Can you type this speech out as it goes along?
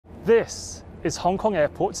This is Hong Kong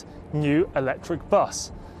Airport's new electric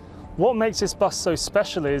bus. What makes this bus so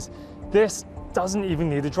special is this doesn't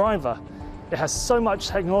even need a driver. It has so much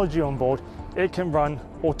technology on board, it can run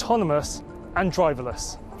autonomous and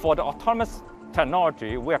driverless. For the autonomous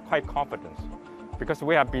technology, we are quite confident because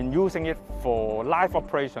we have been using it for live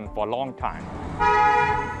operation for a long time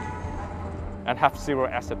and have 0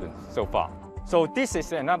 accidents so far. So this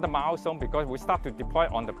is another milestone because we start to deploy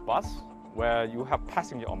on the bus where you have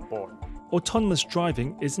passenger on board. Autonomous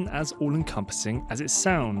driving isn't as all-encompassing as it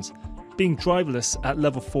sounds. Being driverless at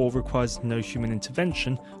level 4 requires no human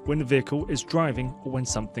intervention when the vehicle is driving or when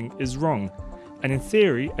something is wrong. And in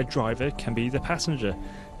theory, a driver can be the passenger,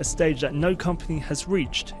 a stage that no company has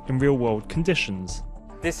reached in real-world conditions.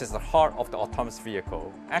 This is the heart of the autonomous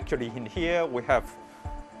vehicle. Actually, in here we have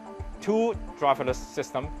 2 driverless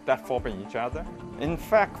systems that follow each other. In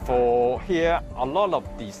fact, for here, a lot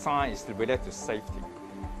of design is related to safety.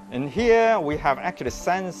 In here, we have actually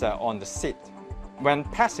sensor on the seat. When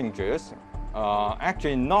passengers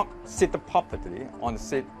actually not seated properly on the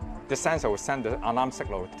seat, the sensor will send the alarm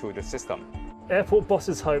signal to the system. Airport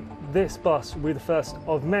bosses hope this bus will be the first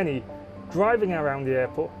of many driving around the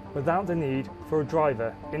airport without the need for a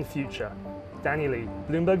driver in future. Danny Lee,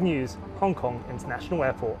 Bloomberg News, Hong Kong International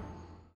Airport.